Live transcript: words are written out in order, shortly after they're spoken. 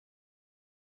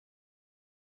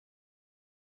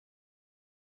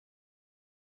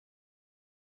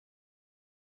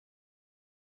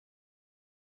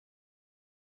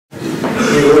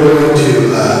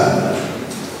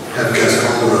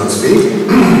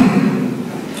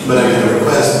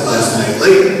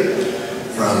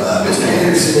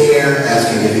here,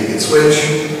 asking if he can switch.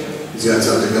 He's got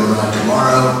something going on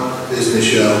tomorrow, business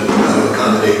show, to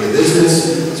accommodate the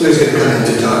business. So he's going to come in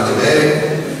to talk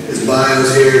today. His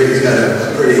bio's here. He's got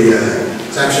a pretty,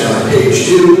 it's actually on page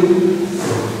 2.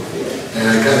 And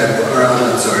I kind of,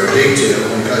 I'm sorry, day 2.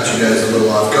 I caught you guys a little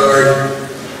off guard.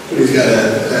 But he's got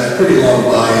a pretty long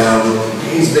bio.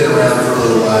 He's been around for a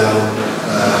little while.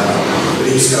 But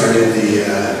he started the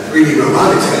 3D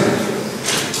robotics company.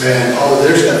 And all of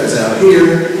their stuff is out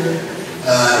here.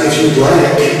 If you'd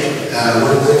like,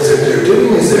 one of the things that they're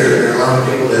doing is they're allowing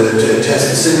people to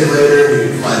test the simulator. You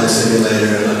can fly the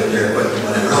simulator and look at their equipment,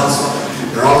 whatever else.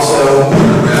 They're also a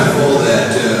raffle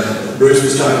that Bruce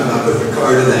was talking about with the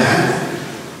card in the hat.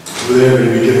 They're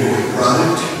going to be giving away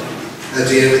product at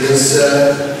the end of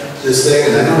this thing,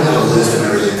 and I don't have a list of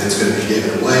everything that's going to be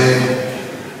given away.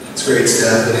 It's great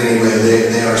stuff, but anyway,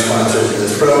 they are sponsors of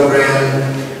this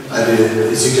program. I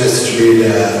did suggest that you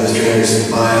read Mr. Anderson's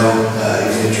bio.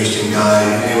 He's an interesting guy.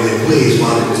 Anyway, please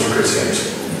welcome Mr. Chris Anderson.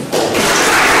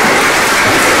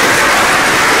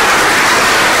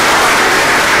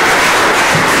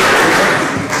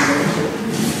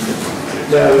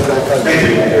 Thank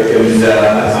you, and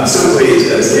I'm so pleased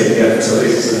that it's came together. So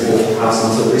this is a full house.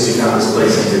 I'm so pleased you found this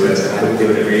place and do it. I would do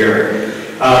it every year.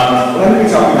 What I'm going to be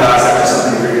talking about is actually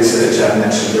something previously that Jeff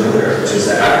mentioned earlier, which is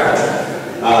agriculture.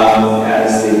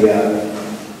 As the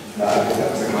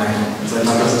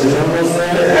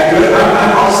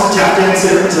I'm also tapped into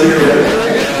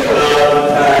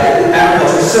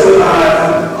agriculture. So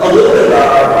a little bit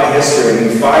about my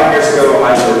history. 5 years ago,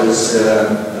 I was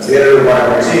the editor of my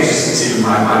magazine. Just to see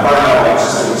my bio. I was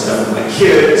just doing stuff with my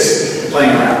kids,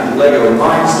 playing around with Lego and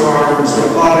Mindstorms,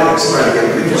 robotics, trying to get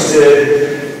them interested.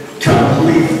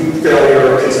 Complete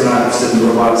failure. Kids are not interested in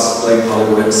robots, like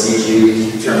Hollywood,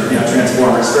 CG,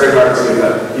 Transformers. Very hard to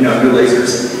new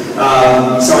lasers.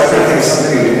 So I tried to think of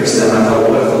something of interest, and I thought,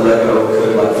 what if the Lego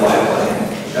could fly a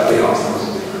plane? That'd be awesome.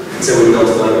 So we built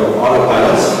a Lego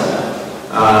autopilot,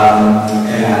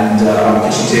 and on the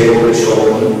kitchen table with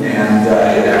children, and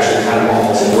it actually kind of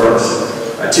almost works.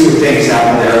 Two things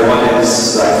happened there. One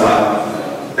is I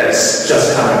thought that's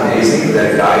just kind of amazing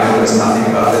that a guy who knows nothing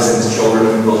about this and his children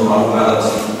can build an autopilot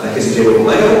on a kitchen table with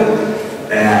Lego.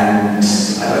 And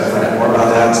I'd like to find out more about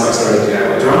that, so I started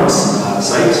DIY drones on the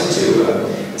site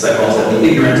as I call it, the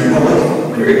ignorant in public.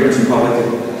 When you're ignorant in public,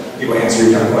 people answer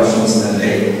your dumb questions, and then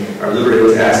they are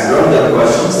liberated to ask their own dumb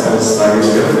questions. That was 5 years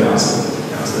ago, and that was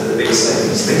the biggest site in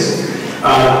the space.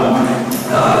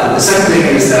 The second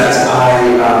thing is that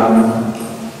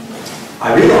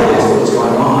I realized what was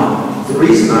going on. The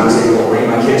reason I was able,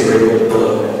 my kids were able to build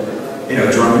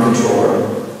a drone controller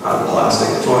out of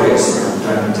plastic toys and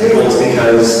dining tables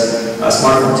because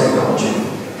smartphone technology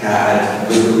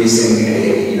was releasing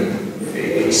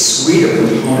a suite of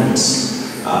components,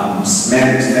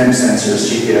 MEMS sensors,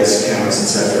 GPS cameras,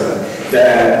 etc.,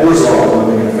 that was all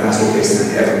moving at a faster pace than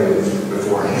it ever moved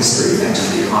before in history, thanks to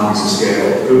the economies of scale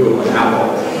of Google and Apple.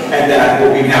 And that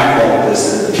what we now call this,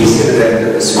 the piece of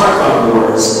the smartphone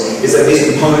wars, is that these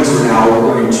components were now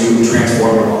going to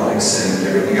transform robotics and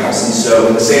everything else. And so,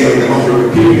 in the same way the home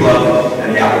computing club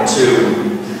and the Apple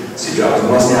II, Steve Jobs and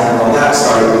Wozniak and all that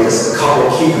started because a couple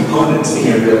of key components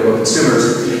became available to consumers.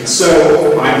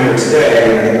 So I'm here today,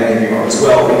 and I think many of you are as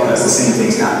well, because the same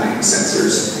thing's happening with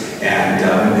sensors and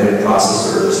embedded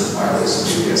processors, wireless and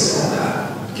GPS and all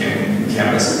that,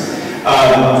 cameras.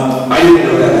 I didn't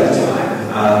know that at the time.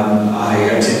 I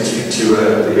to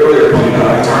the earlier point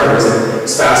about guitar,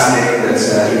 it's fascinating that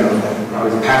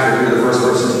probably Patrick, you're the first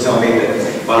person to tell me that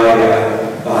by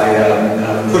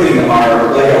putting our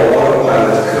Lego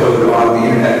autopilot code on the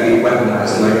internet, we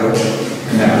weaponized Lego.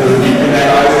 And that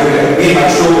I was going to me and my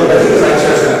children, because I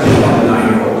just got put on the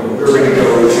 9-year-old. We were going to go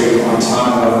to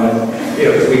Montana, and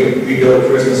we built a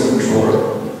cruise missile controller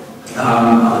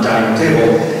on the dining room table.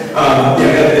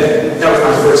 That was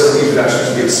my first introduction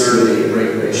to the absurdity of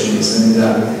regulations, and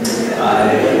I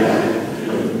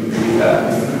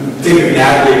think we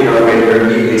navigated our way very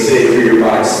neatly. Today, for your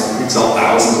box, we sell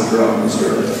thousands of drones.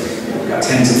 We've got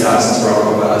tens of thousands of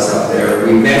robots out there.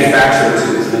 We manufacture, to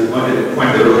the point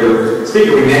of the earlier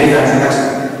speaker, we manufacture in Mexico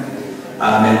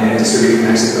and distribute in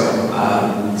Mexico.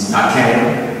 It's not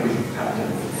Canada.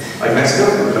 Like Mexico,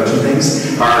 production things.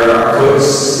 Our code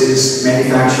is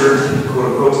manufactured, quote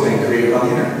unquote, and created by the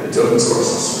internet. It's open source.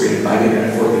 It's created by the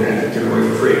internet, for the internet, given away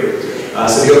for free.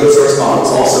 So the open source model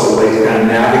is also a way to kind of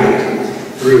navigate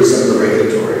through some of the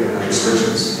regulatory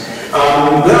restrictions.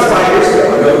 That's 5 years ago.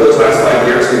 And over those last 5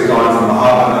 years, we've gone from a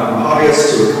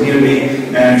hobbyist to a community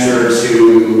manager to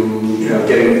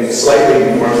getting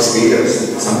slightly more up to speed. At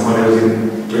some point, I was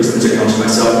doing some technology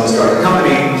myself when I started a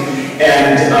company.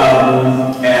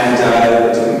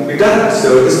 We've done it.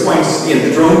 So at this point,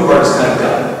 the drone part is kind of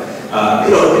done.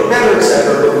 It'll get better,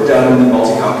 etc., but we've done the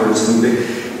multi-copters and the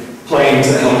planes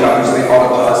and the helicopters and the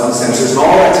autopods and the sensors and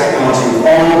all that technology. We've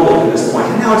all built at this point,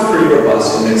 and now it's pretty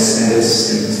robust and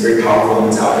it's very powerful and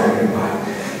it's out there and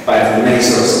by many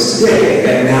sources today.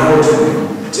 And now we're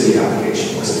turning to the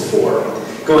application. What's it for?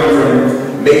 Going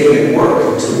from making it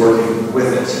work to working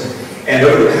with it. And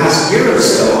over the past year or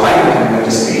so, I've been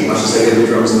participating, much as I did with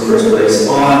drones in the first place,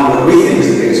 on what we think is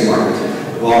the biggest market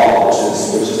of all,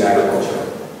 which is agriculture.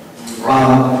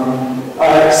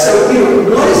 So,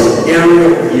 what does an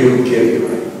aerial view give you?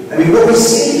 I mean, what we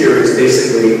see here is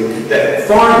basically that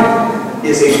farming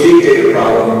is a big data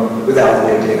problem without the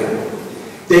big data.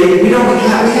 We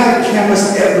have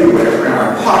cameras everywhere, in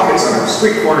our pockets, on our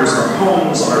street corners, in our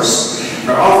homes, on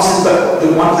our offices, but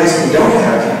the one place we don't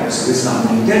have cameras is not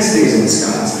many densities in the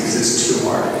skies because it's too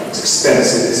hard, it's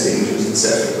expensive, it's dangerous,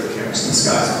 etc. to put cameras in the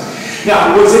skies.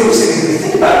 Now, what's interesting is if you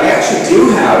think about it, we actually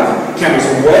do have cameras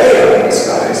way up in the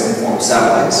skies in the form of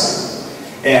satellites.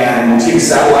 And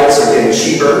satellites are getting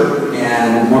cheaper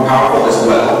and more powerful as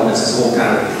well. And there's this whole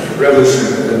kind of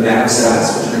revolution of the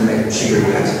nanosats, which are going to make them cheaper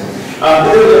yet.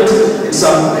 But they're limited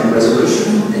in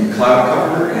resolution, in cloud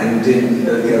cover, and in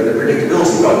the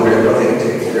predictability about what they can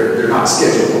take. They're not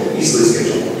schedulable, easily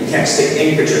schedulable. You can't just take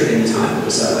any picture at any time with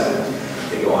a satellite.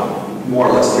 They go on more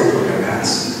or less pre-programmed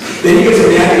paths. Then you get to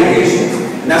navigation,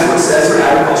 and that's what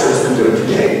agriculture has been doing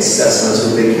today. It's those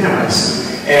with big cameras.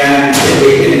 And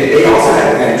they also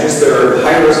have advantages. They're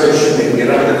high resolution, they can get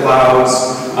under the clouds,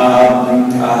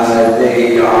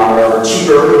 they are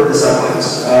cheaper than the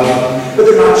satellites, but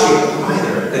they're not cheap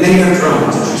either. And then you have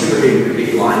drones, which are typically going to be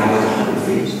flying at like 100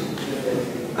 feet.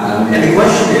 And the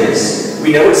question is, we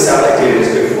know what satellite data is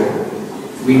good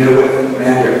for. We know what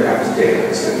manned aircraft data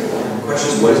is good for. The question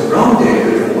is, what is drone data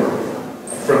good for?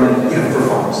 For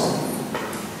farms.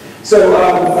 So,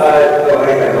 I don't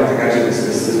think actually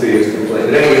this video is going to play.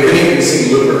 But anyway, if any of you have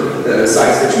seen Looper, the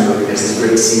science fiction movie, there's this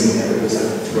great scene there where there's a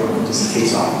drone just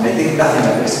takes off. And I think nothing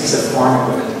of this except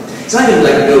farm equipment. It's not even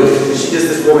like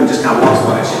this woman just kind of walks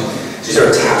by. She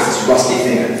sort of taps this rusty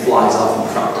thing and it flies off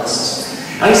in crop dust.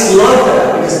 And I just love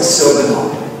that because it's so banal.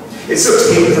 It's so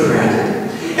taken for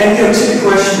granted. And to the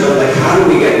question of how do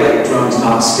we get drones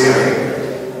not scary?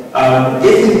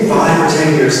 If in 5 or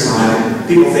 10 years' time,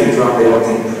 people think drone, they don't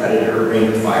think predator, rain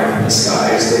of fire from the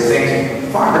skies, they think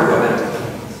farm equipment.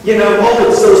 All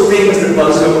those things that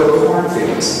buzz over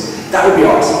cornfields. That would be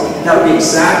awesome. That would be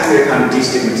exactly the kind of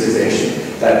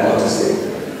destigmatization that I'd love to see.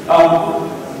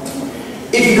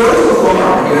 If you go to a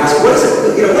farm and you ask, what is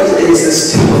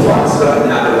this typical farm stuff in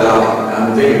Napa Valley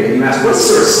vineyard, and you ask, what's the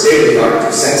sort of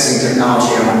state-of-the-art sensing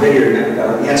technology on a vineyard in Napa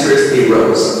Valley? The answer is a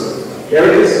rose. There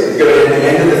it is. You go to the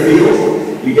end of the field,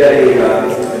 you get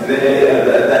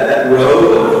that row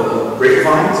of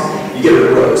grapevines, you get a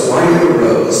rose. Why do you have a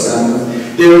rose?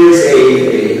 There is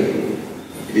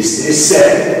it is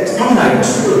said, it's probably not even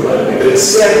true, by the way, but it's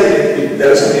said in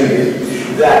those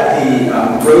communities that the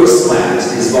rose plant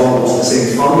is vulnerable to the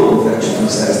same fungal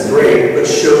infections as the grape, but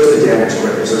shows the damage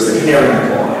quicker. So it's the canary in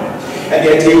the coal mine. And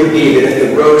the idea would be that if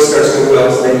the rose starts to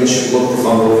wilt, then you should look for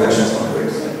fungal infections on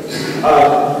grapes.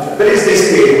 But it's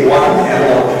basically a 1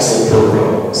 analog pixel per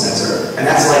row sensor, and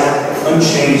that's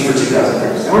unchanged for 2,000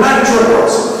 years. And we're not in short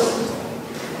rows.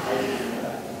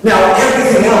 Now,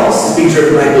 everything else is being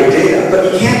driven by big data,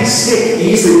 but you can't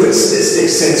easily put stick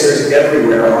sensors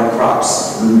everywhere on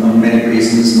crops for many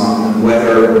reasons,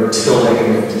 weather,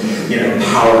 tilling,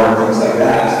 power, and things like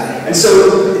that. And so,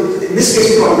 in this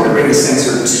case, we're going to bring the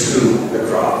sensor to the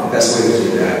crop. The best way to do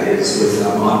that is with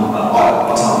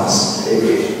autonomous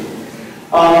aviation.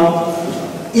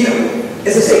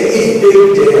 As I say, it's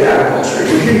big data agriculture.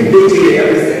 You're hearing big data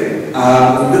everything.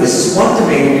 But this is one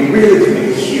domain we really can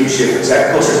make a huge difference.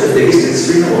 Agriculture is the biggest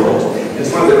industry in the world. And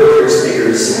as one of the earlier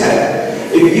speakers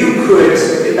said, if you could,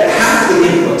 half the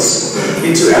inputs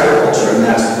into agriculture, and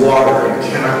that's water and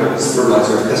chemicals,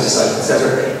 fertilizers, pesticides,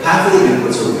 etc., half of the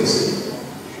inputs are wasted.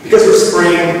 Because we're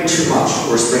spraying too much,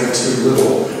 we're spraying too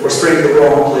little, we're spraying the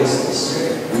wrong places,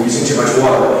 we're using too much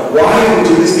water. Why do we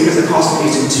do this? Because the cost of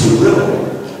using too little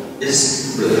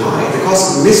is really high. The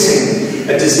cost of missing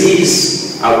a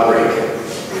disease outbreak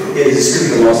could be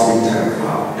the loss of the entire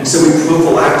crop. And so we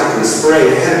prophylactically spray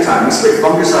ahead of time. We spray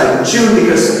fungicide in June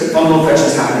because fungal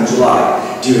infections happen in July.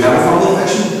 Do you have a fungal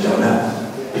infection? Don't know.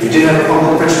 If you didn't have a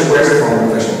fungal infection, where's the fungal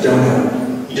infection? Don't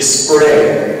know. You just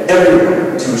spray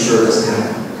everywhere to ensure it doesn't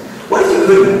happen. What if you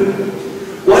couldn't?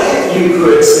 What if you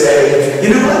could say, you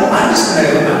know what, I'm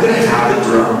going to have the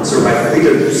drones, or my fleet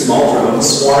of small drones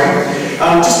swarming,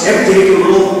 just every day do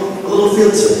a little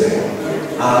field survey.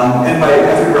 And by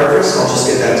after breakfast, I'll just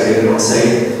get that data and I'll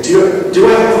say, do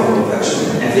I have fungal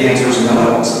infection? And if the answer is no,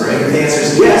 I won't spray. If the answer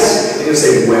is yes, then you'll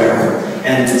say where,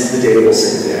 and the data will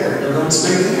say there, and I'll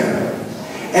spray there.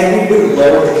 And we would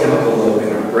lower the chemical load in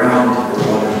our ground, our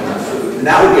water, and our food. And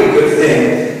that would be a good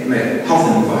thing from a health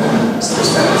and environmental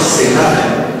perspective, to say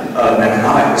nothing of an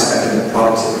economic perspective and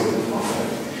productivity.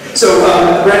 So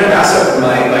Brandon Bassett,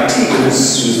 my team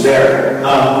who's there,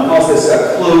 calls this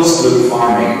closed loop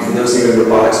farming. For those of you in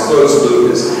robotics, closed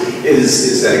loop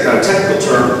is a kind of technical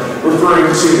term referring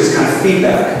to this kind of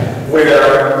feedback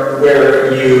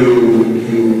where you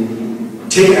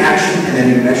take an action and then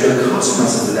you measure the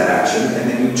consequences of that action and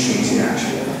then you change the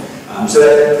action. So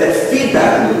that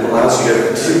feedback loop allows you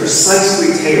to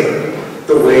precisely tailor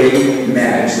the way you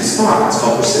manage this farm. It's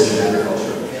called precision agriculture.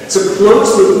 So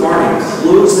closed loop farming,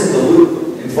 closing the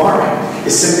loop in farming,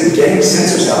 is simply getting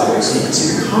sensors out there so you can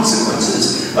see the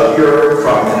consequences of your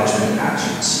crop management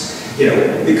actions. You know,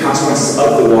 the consequences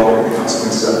of the water, the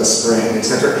consequences of the spraying,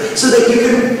 etc. So that you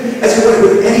can, as you would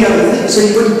with any other thing, so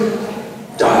you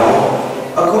would dial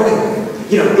accordingly.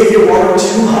 You know, if you're watering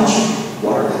too much,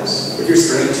 water less. If you're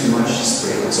spraying too much,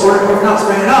 spray less. Or if you're not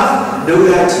spraying enough, know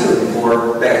that too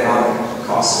before the economic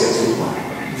costs get too high.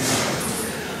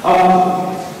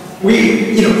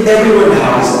 Everyone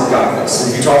now has got this.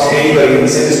 And if you talk to anybody in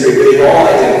this industry, they've all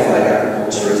identified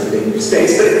agriculture as a big new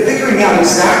space. But figuring out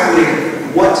exactly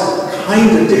what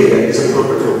kind of data is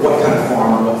appropriate for what kind of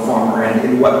farmer, and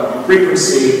in what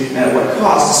frequency, and at what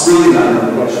cost is really not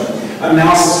another question. I'm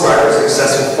now a subscriber to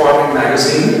Successful Farming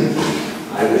magazine.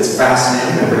 It's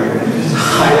fascinating. I recommend it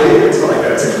highly. It's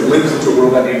a glimpse into a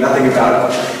world I knew nothing about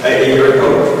a year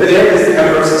ago. But there is the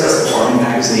cover of Successful Farming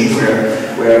magazine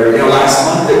where last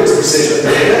month it was precision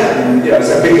data, and it was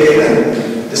that big data,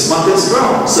 and this month it's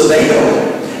drone. So they know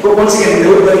it. But once again,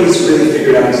 nobody's really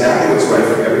figured out exactly what's right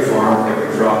for every farm, every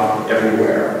crop,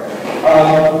 everywhere.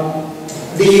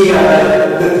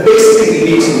 The basic thing you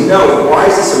need to know, why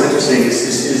is this so interesting,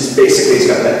 is basically it's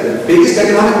got the biggest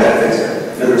economic benefit.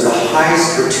 In other words, the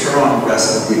highest return on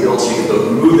investment, the ability to both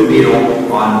move the needle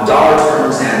on dollar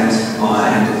terms and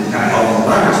kind of health and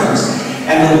environment terms,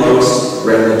 and the lowest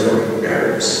regulatory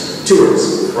barriers.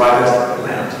 Towards private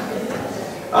land.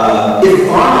 If a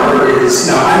farmer is,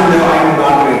 I'm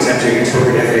not going to attempt to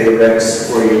interpret FAA regs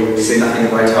for you, say nothing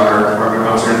about our Department of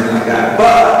Commerce or anything like that,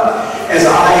 but as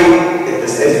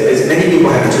many people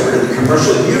have interpreted the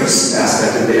commercial use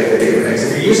aspect of the FAA regs,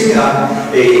 if you're using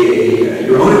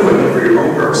your own equipment for your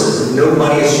own purposes, no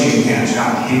money is changing hands, you're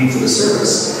not paying for the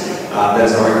service, that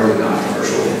is arguably not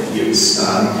commercial use.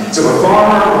 So if a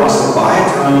farmer wants to buy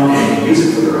a drone and use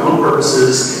it for their own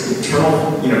purposes,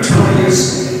 internal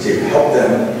use to help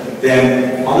them,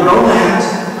 then on their own land,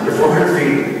 under 400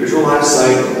 feet, visual line of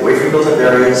sight, away from built-up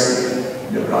areas,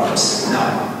 no problems.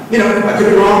 Now, I could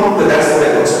be wrong, but that's the way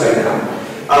it looks right now.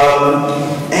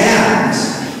 And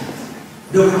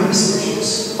no privacy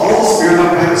issues. All the spirit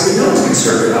about privacy, no one's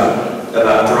concerned about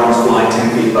drones flying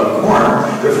 10 feet above corn.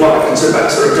 They're concerned about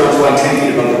drones flying 10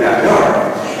 feet above the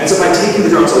backyard. And so by taking the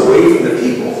drones away from the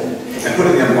people and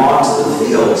putting them onto the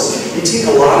fields, you take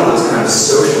a lot of those kind of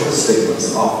social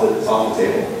stigmas off the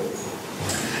table.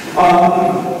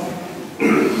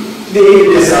 The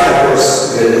ASI, of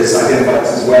course, is identified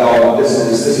as well. This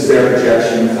is their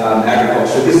projection,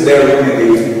 agriculture. This is their looking at the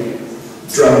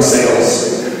drone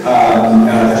sales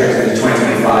projected in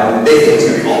 2025, and they think it's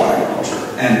going to be all agriculture.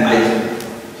 And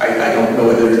I don't know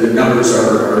whether the numbers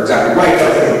are exactly right, but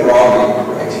I think they're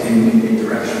broadly right in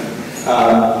direction.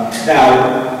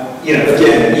 Now,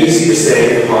 again, easy to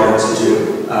say, hard to do.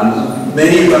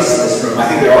 Many of us in this room, I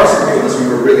think there are some people in this room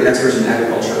who are really experts in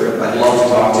agriculture. I'd love to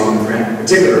talk to you, in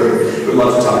particular, would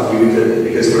love to talk to you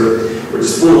because we're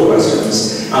just full of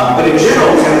questions. But in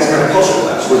general, we have this kind of culture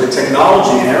clash where the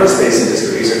technology and aerospace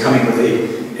industries are coming with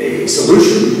a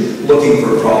solution, looking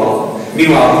for a problem.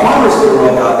 Meanwhile, the farmers in the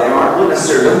world out there aren't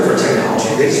necessarily looking for technology.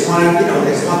 They just want to,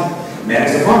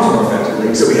 manage the farms more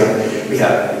effectively. So we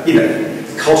have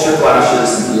culture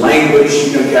clashes and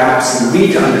language gaps, and we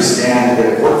need to understand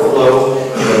their workflow,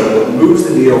 what moves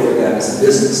the needle for them as a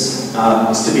business,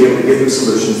 is to be able to give them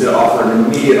solutions that offer an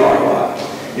immediate ROI.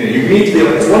 You need to be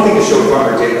able, it's one thing to show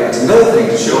farmer data, it's another thing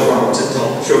to show farmer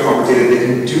data they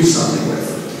can do something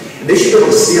with. And they should be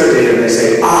able to see our data and they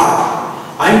say,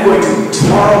 tomorrow I'm going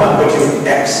to do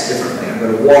X differently, I'm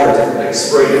going to water differently,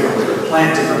 spray differently, or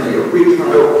plant differently, or read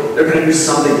differently, they're going to do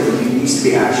something differently, it needs to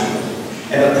be actionable.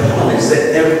 And the problem is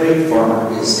that every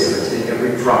farmer is different, and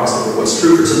every crop is different. What's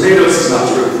true for tomatoes is not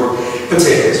true for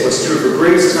potatoes. What's true for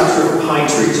grapes is not true for pine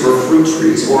trees, or fruit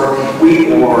trees, or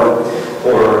wheat, or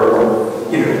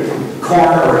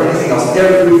corn or anything else,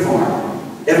 every farm,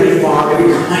 every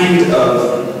kind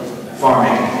of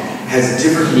farming has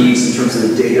different needs in terms of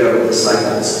the data or the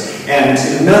cycles, and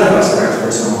none of us are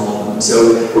experts on all of them. So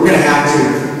we're going to have to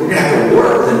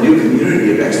work with a new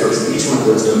community of experts in each one of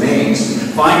those domains,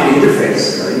 find an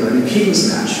interface, an impedance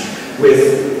match with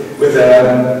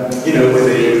the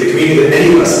community that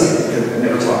many of us have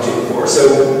never talked to before. So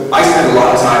I spend a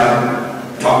lot of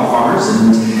time talking to farmers,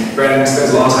 and Brandon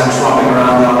spends a lot of time tromping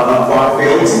around on farm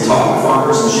fields and talking to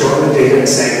farmers and showing them data and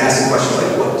asking questions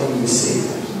like, what do you see?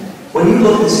 When you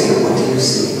look at this data, what do you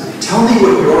see? Tell me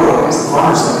what your eyes, the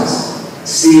farmer's eyes,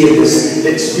 see in this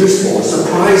that's useful,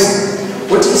 surprising.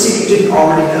 What do you see that you didn't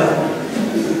already know?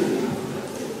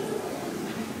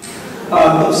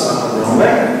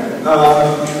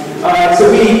 So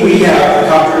we have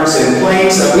helicopters and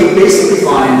planes. We basically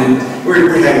find, and we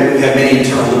have many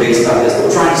internal debates about this, but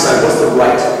we're trying to decide what's the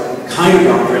right kind of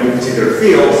doctor in a particular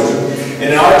field. And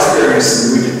in our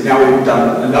experience, we've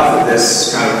done enough of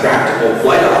this kind of practical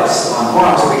flight ops on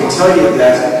farms, and we can tell you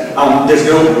that there's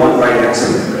no one right answer.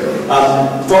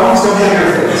 Farms don't have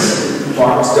airfields.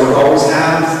 Farms don't always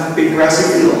have big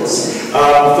grassy fields.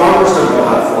 Farmers don't know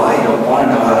how to fly, don't want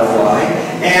to know how to fly.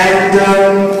 And,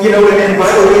 and by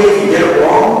the way, if you get it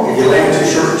wrong, if you land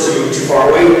too far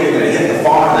away, you're going to hit the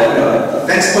farm, the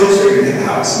fence post, or you're going to hit the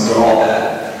house, and we're all bad.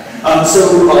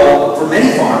 For many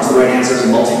farms, the right answer is a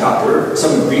multi-copter,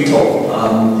 some VTOL,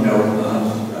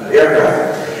 aircraft.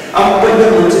 But you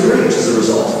have limited range as a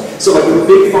result. So like with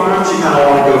big farms, you kind of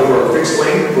want to go for a fixed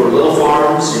wing. For little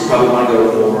farms, you probably want to go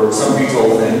for some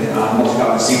VTOL thing.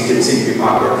 Multi-copter seem to be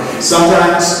popular.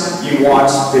 Sometimes you want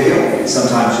video.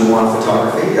 Sometimes you want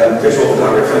photography, visual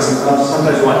photography.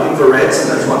 Sometimes you want infrared.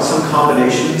 Sometimes you want some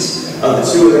combinations of the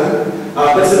two of them.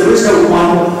 But so there is no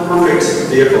one perfect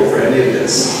vehicle for any of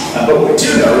this. But what we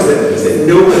do know is that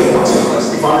nobody wants to fly.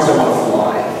 Farmers don't want to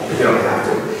fly if they don't have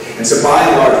to. And so by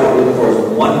and large, what we're looking for is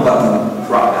one button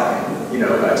crop mapping.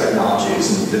 Technologies,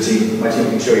 and my team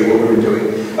can show you what we were doing.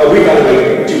 We, by the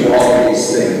way, do all of these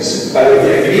things. By the way,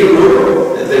 if you need a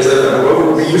rover, if there's a rover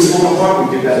that would be useful in the park,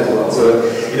 we do that as well. So,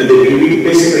 we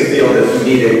basically feel that you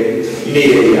need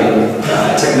a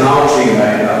technology and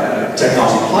a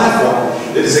technology platform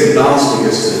that is agnostic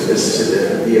as to the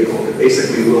vehicle. That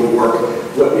basically will work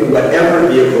whatever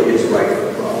vehicle is right for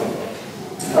the problem.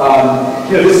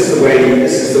 This is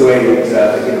the way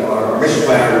that our mission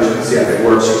planners, you can see how it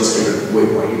works. You just give it a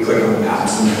waypoint, you click on the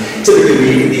maps. And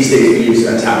typically, these days we use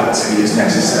tablets. We use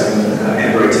Nexus 7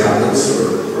 Android tablets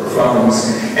or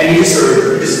phones, and you just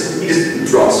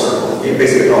draw a circle. You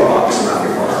basically draw a box around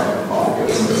your farm, and off it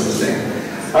goes. And this is the thing.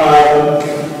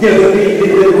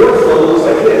 The workflow looks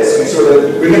like this. You sort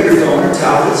of bring up your phone or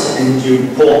tablet, and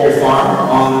you pull up your farm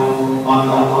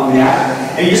on the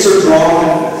app, and you just sort of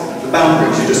draw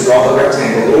boundaries. You just draw the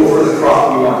rectangle over the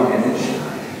crop you want to image.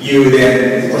 You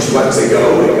then push the buttons that go,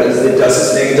 because it does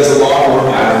this thing. It does a lot more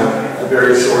pattern of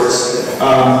various sorts. It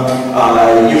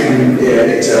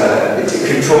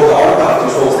controls the autopilot,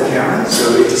 controls the camera, so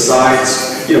it decides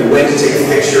when to take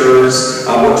pictures,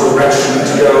 what direction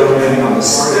to go, depending on the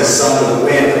sun or the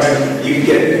wind. You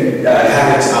can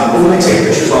have it only take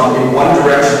pictures in one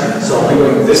direction, so only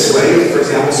going this way, for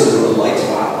example, so that the light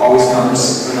always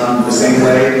comes the same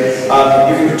way.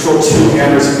 You can control two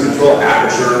cameras, you can control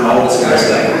aperture and all this kind of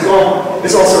stuff.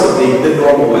 It's all sort of the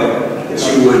normal way that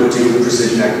you would do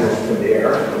precision agriculture from the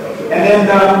air.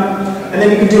 And then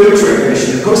you can do image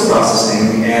recognition and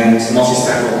post-processing and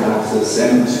multispectral analysis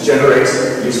and generate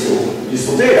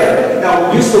useful data.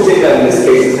 Now, useful data in this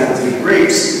case, it happens to be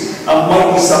grapes,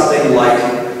 might be something like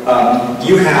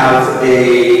you have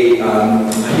a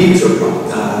nematode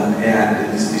problem,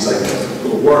 and these like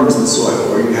little worms in the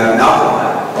soil, or you have an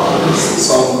alkali problem,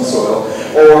 salt in the soil,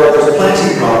 or there's a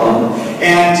planting problem.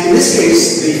 And in this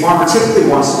case, the farmer typically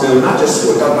wants to know not just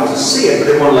see it,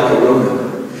 but they want like a row number.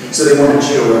 So they want a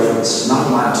georeference,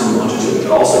 not latitude, longitude,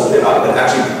 but also but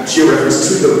actually georeference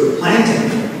to the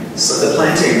planting,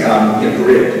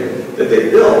 grid that they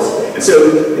built. And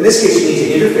so in this case, you need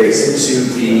to interface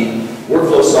into the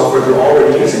workflow software they're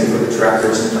already using for the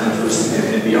tractors and planters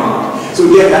and beyond. So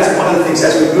again, that's one of the things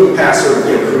as we move past sort of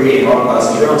creating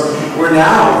autopilots and drones, we're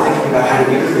now thinking about how to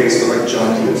interface with like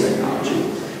John Deere technology,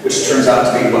 which turns out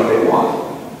to be what they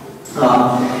want.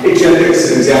 It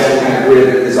generates an example kind of grid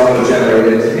that is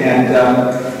auto-generated, and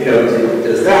it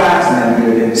does that, and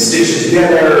then it stitches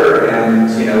together, and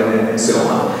and so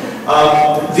on.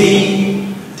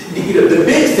 The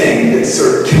big thing that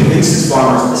sort of convinces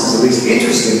farmers this is at least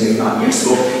interesting and not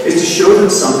useful is to show them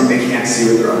something they can't see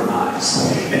with their own eyes.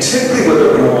 And typically, what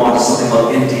they're going to want is something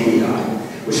called NDVI,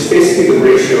 which is basically the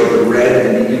ratio of the red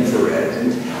and the infrared.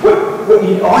 And what all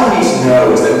you need to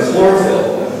know is that chlorophyll,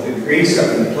 the green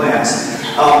stuff in the plants,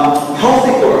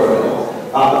 healthy chlorophyll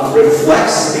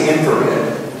reflects the infrared,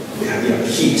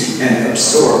 heat, and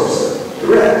absorbs the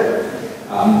red,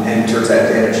 and turns that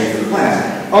into energy for the plant.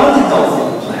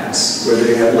 Unhealthy plants, where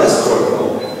they have less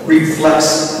chlorophyll,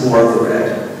 reflects more of the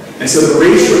red. And so the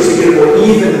ratio, so you get a more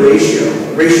even ratio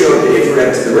of the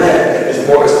infrared to the red is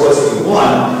closer to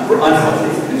 1 for unhealthy.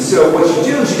 And so what you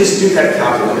do is you just do that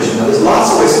calculation. Now there's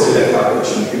lots of ways to do that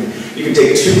calculation. You can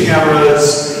take 2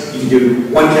 cameras, you can do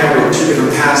 1 camera with 2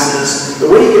 different passes. The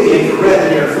way you get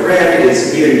the infrared,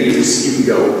 is either you can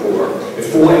go for a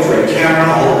full infrared camera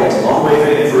all the way to long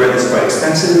wave infrared, that's quite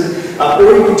expensive.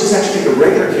 Or you can just actually take a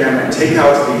regular camera and take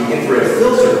out the infrared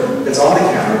filter that's on the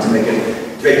camera to make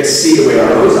it see the way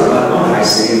our own eyes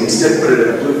see, and instead put it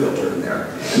in a blue filter in there.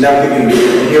 And that will give you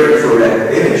a near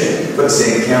infrared image for the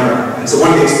same camera. And so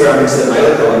one of the experiments that my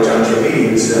other colleague, John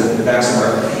Giovini, who's in the back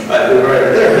somewhere,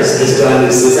 right there, has done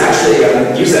is actually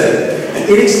use an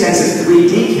inexpensive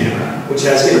 3D camera, which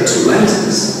has 2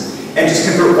 lenses, and just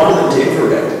convert one of them to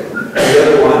infrared. And the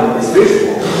other one is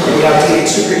visual. And you have to take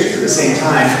 2 pictures at the same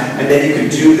time, and then you can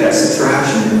do that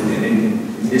subtraction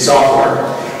in software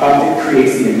that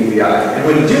creates the NDVI. And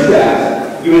when you do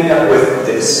that, you end up with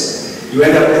this. You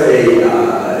end up with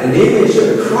an image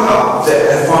of the crop that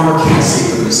a farmer can't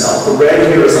see for himself. The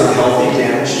red here is unhealthy,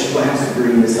 damaged plants, the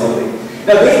green is healthy.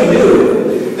 Now they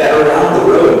knew that around the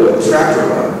road where the tractor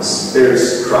runs,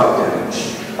 there's crop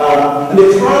damage. And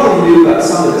they probably knew about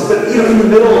some of this, but in the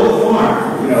middle of the farm,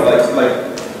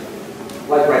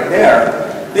 like right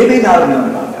there, they may not have known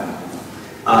about that.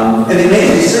 And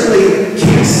they certainly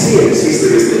can't see it as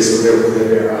easily as this with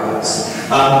their eyes.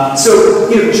 So,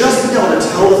 just being able to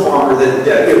tell the farmer that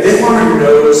if the farmer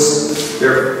knows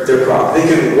their crop, they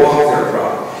can walk their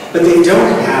crop, but they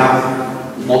don't have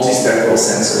multispectral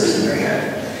sensors in their head.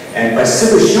 And by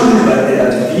simply showing them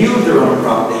a view of their own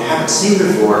crop they haven't seen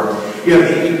before,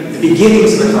 the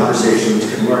beginnings of the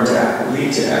conversations can learn to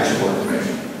lead to actionable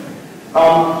information.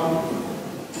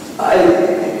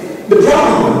 The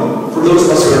problem for those of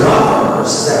us who are not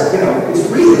farmers is that, it's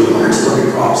really hard to look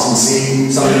at crops and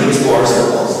see something that explores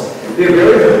circles. They're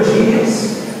very homogeneous.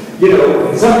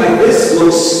 Something like this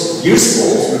looks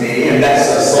useful to me, and that's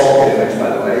a salt image, by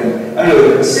the way. I don't know if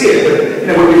you can see it,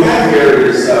 but what we have here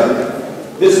is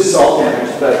this is salt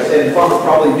damage, and farmers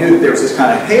probably knew that there was this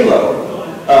kind of halo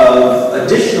of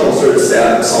additional sort of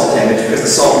salt damage because the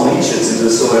salt leaches into the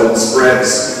soil and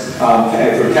spreads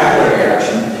through capillary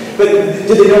action. But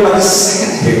did they know about the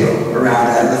second halo around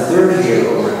that, and the third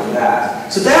halo around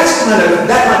that? So that's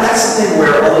that's something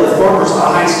where, although the farmer's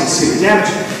eyes can see the damage,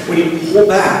 when you pull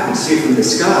back and see it from the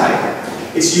sky,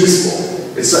 it's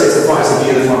useful. It's a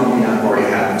view the farmer may not already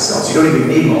have themselves. You don't even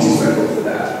need multispectral for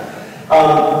that.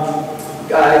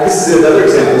 This is another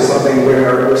example of something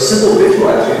where simple visual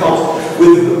actually helps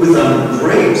with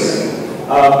grapes.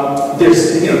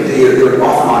 They're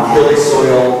often on hilly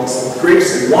soil.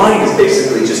 Grapes, wine is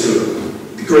basically just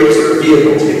the grapes are a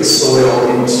vehicle to get the soil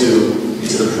into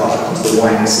the product, into the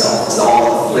wine itself. It's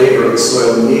all the flavor of the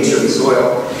soil, the nature of the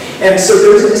soil. And so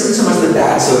there isn't so much the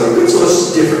bad soil, the good soil is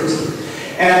just different.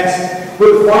 And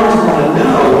what farmers want to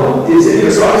know is,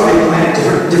 so obviously they plant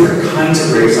different kinds of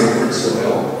grapes on different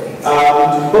soil.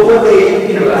 But what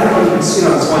they, I don't know if you can see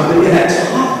on this one, but in that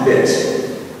top bit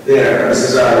there, this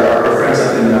is our friends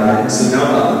up in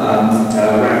Sonoma,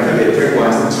 around Columbia Drink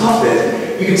Wines, the top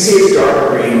bit, you can see it's dark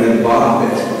green than the bottom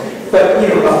bit. But, a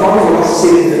farmer will also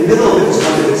see that in the middle of it is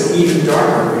one that's even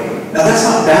darker green. Now that's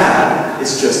not bad,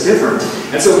 it's just different.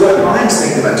 And so what Ryan's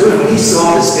thinking about doing, when he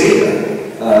saw this data,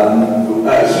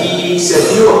 he said,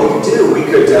 what we could do, we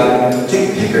could take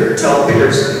a picker, tell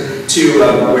pickers to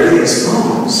wear these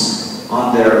phones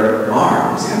on their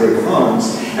arms, Android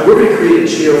phones, and we're going to create a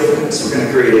geofence. We're going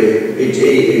to create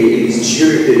these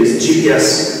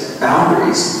GPS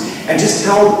boundaries, and just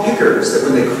tell the pickers that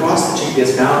when they cross the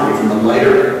GPS boundary from the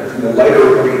lighter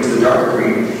green to the darker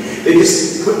green, they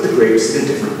just put the grapes in a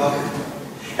different bucket.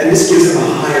 And this gives them a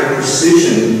higher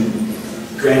precision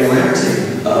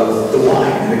granularity of the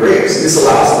wine and the grapes. And this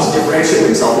allows them to differentiate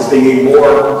themselves as being a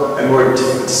more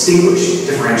distinguished,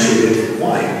 differentiated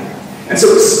wine. And so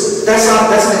that's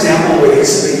an example where they're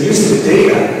simply using the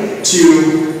data to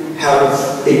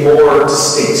have a more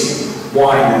distinct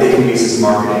wine that they can use as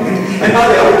marketing. And by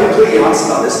the way, I'll be completely honest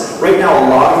about this. Right now, a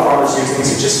lot of farmers using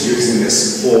these are just using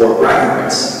this for bragging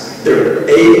rights. They're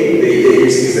they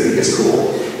use these because they think it's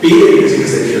cool. B, they use it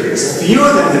because they're curious. A few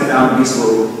of them have found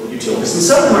useful utilities. And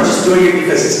some of them are just doing it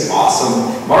because it's awesome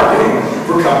marketing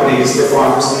for companies, for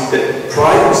farmers that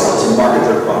pride themselves and market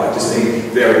their product as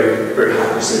being very, very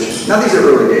high precision. Now these are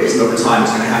early days, and over time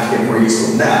it's going to have to get more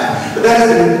useful than that. But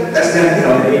that's been you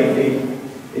know,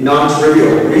 a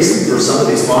non-trivial reason for some of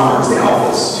these farmers, the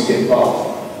alphas, to get involved.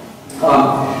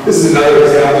 This is another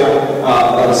example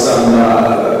of some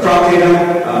crop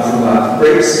data from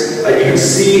grapes. You can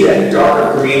see that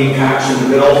darker green patch in the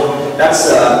middle. That's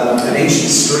an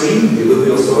ancient stream, the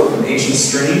alluvial soil from an ancient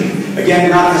stream. Again,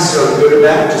 not necessarily good or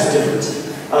bad, just different.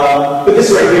 But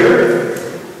this right here,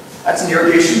 that's an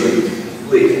irrigation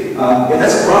leak. And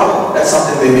that's a problem. That's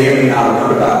something they may or may not have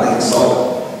known about, and they can solve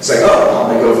it. It's like, oh,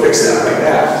 I'm going to go fix that like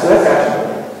that. So that's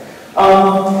actionable.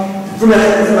 From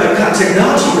a kind of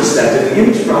technology perspective, the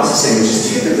image processing, which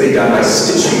is typically done by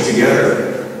stitching together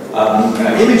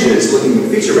images looking at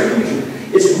feature recognition,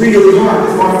 it's really hard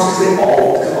for farmers because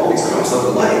all these crops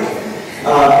look alike.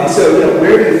 And so, you know,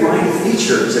 where do you find the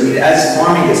features? I mean, as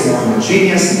farming gets more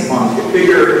homogeneous and the farms get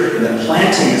bigger and the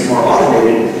planting is more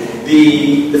automated,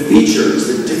 the features,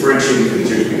 the differentiating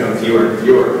features become fewer and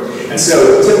fewer. And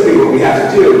so typically what we have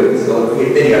to do is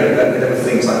then you have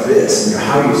things like this, and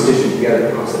how do you stitch it together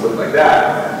across that look like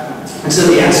that? And so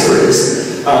the answer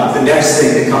is, the next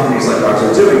thing that companies like ours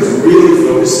are doing is really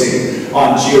focusing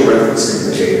on georeferencing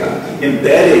the data,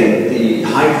 embedding the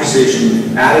high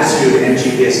precision attitude and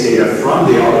GPS data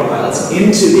from the autopilots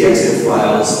into the EXIF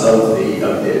files of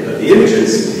the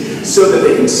images, so that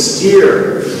they can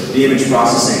steer the image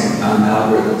processing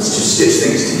algorithms to stitch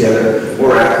things together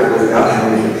more accurately without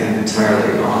having to depend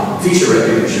entirely on feature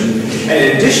recognition. And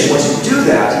in addition, once you do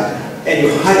that, and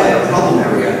you highlight a problem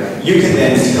area, you can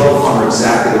then tell the farmer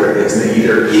exactly where it is, and they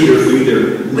either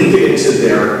link it into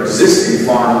their existing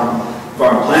farm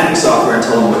planning software and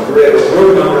tell them what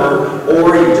road number,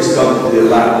 or you just come to the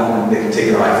lab home and they can take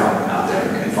their iPhone out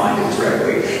there and find it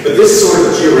directly. But this sort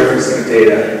of georeferencing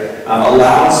data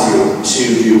allows you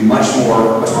to do much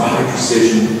more high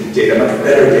precision data, much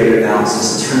better data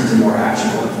analysis, and turn into more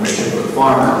actionable information for the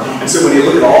farmer. And so when you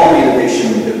look at all the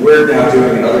innovation that we're now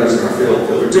doing and others in our field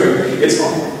are doing,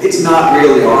 it's not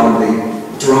really on the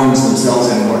drones themselves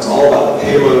anymore. It's all about the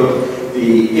payload,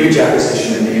 the image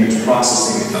acquisition, and the image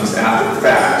processing that comes after the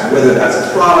fact. Whether that's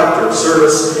a product or a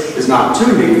service is an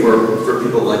opportunity for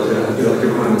people like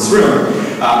everyone in this room.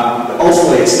 But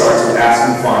ultimately, it starts with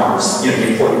asking farmers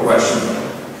the important question: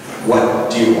 what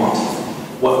do you want?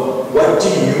 What do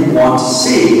you want to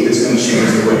see that's going to change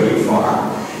the way you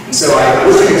farm? And so I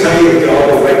wish I could tell you to get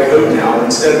all the right code now. But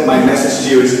instead, my message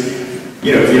to you is, if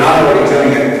you're not already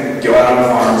doing it, go out on the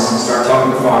farms and start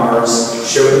talking to farmers,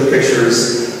 show them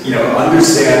pictures.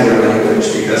 Understand their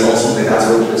language, because ultimately that's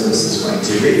what the business is going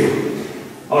to be.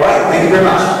 All right, thank you very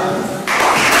much.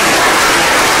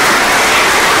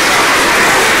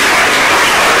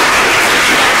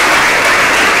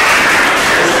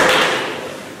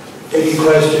 Any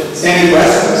questions? Any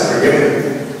questions? Forgive me.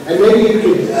 And maybe you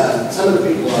could, some of the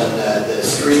people on the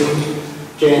stream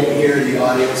can't hear the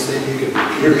audience, maybe you could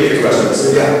repeat the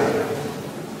questions. Yeah.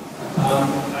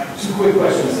 Two quick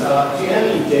questions. Do you have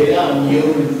any data on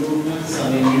yield improvements?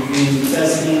 I mean, you've been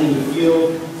testing in the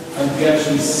field, and do you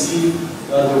actually see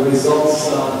the results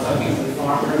coming to the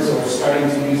farmers or starting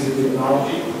to use the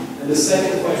technology? And the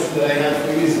second question that I have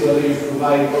for you is whether you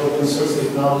provide open source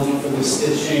technology for the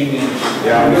stitching.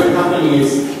 And your company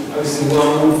is obviously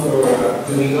well known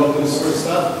for doing open source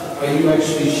stuff. Are you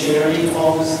actually sharing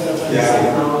all this stuff and this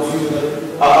technology with others?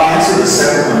 I'll answer the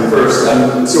second one first.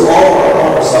 So all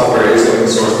of our software is open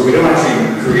source, but we don't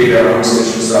actually create our own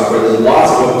stitching software. There's lots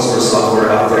of open source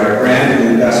software out there.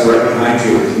 Brandon, that's right behind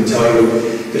you, can tell you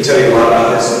a lot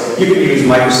about this. You can use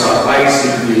Microsoft Ice,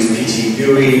 you can use PT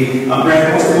GUI.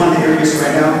 Brandon, what's the one that you're using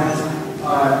right now?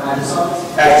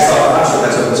 Microsoft. I'm not sure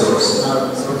that's open source.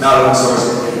 Not open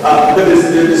source. But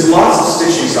there's lots of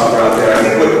stitching software out there. I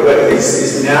think what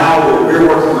is now what we're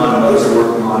working on and others are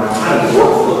working on are kind of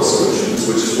workflow solutions,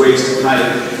 which is ways to kind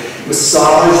of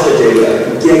massage the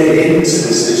data, get it into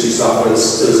the stitching software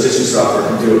so the stitching software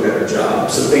can do a better job.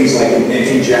 So things like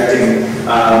injecting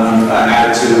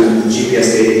attitude,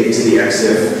 GPS data into the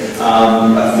EXIF,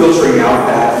 filtering out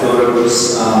bad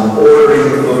photos,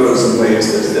 ordering the photos in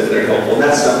ways that are helpful. And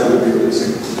that's stuff that we'll be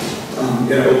releasing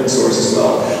in open source as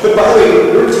well. But by the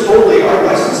way, our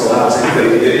license allows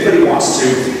anybody wants to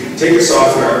take the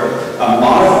software,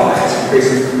 modify it, and create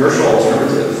some commercial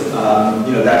alternative.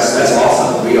 That's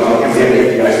awesome. We have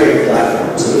APIs, we have a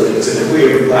platform, so it's a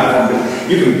completely open platform. But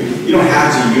you don't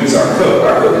have to use our code.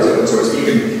 Our code is open source, but you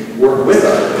can work with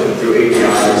our code through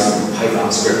APIs and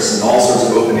Python scripts and all sorts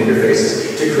of open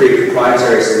interfaces to create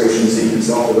proprietary solutions that you can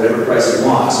sell for whatever price you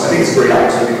want. So I think it's a great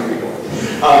opportunity for people.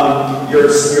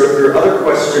 Your other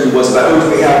question was about,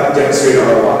 do we have demonstrated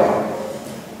ROI?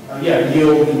 Yeah,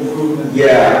 yield improvement.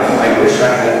 Yeah, I wish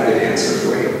I had a good answer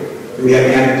for you. We have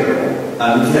anecdotal.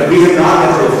 We have not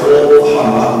been through a full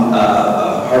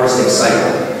harvesting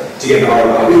cycle to get an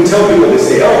ROI. We can tell people, they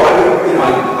say,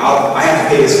 oh, I have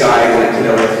to pay this guy like,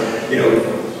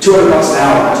 $200 an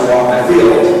hour to walk my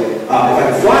field. If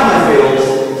I could fly my field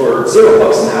for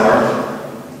 $0 an hour,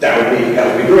 that would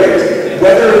be great.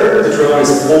 Whether the drone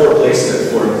is a full replacement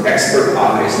for an expert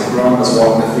operator, the drone that's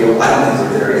walking the field, I don't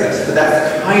think we're there yet. But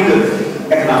that's kind of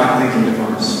economic thinking that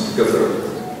farmers go through.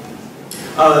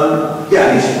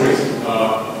 Yeah, Anish, please.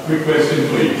 Quick question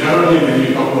for you. Generally, when you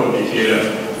talk about big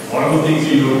data, one of the things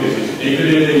you notice is you take the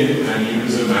data in and you do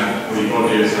some math, what you call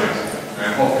data science,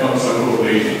 and off comes some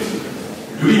correlations.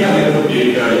 Do we have enough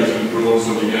data using drones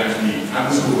so we can actually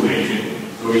have this correlation?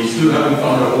 So we still haven't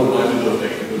found a whole bunch of those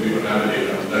things because we don't have the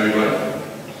data. Is that right?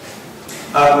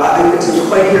 I didn't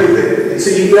quite hear so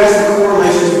you asked the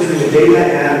correlations between the data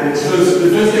and... So the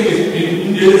first thing is,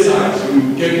 in data science,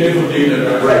 you get enough data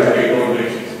to create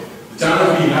correlations. The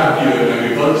challenge we have here in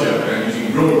agriculture and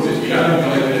using drones is we haven't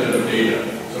collected enough data,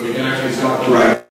 so we can actually start... Right.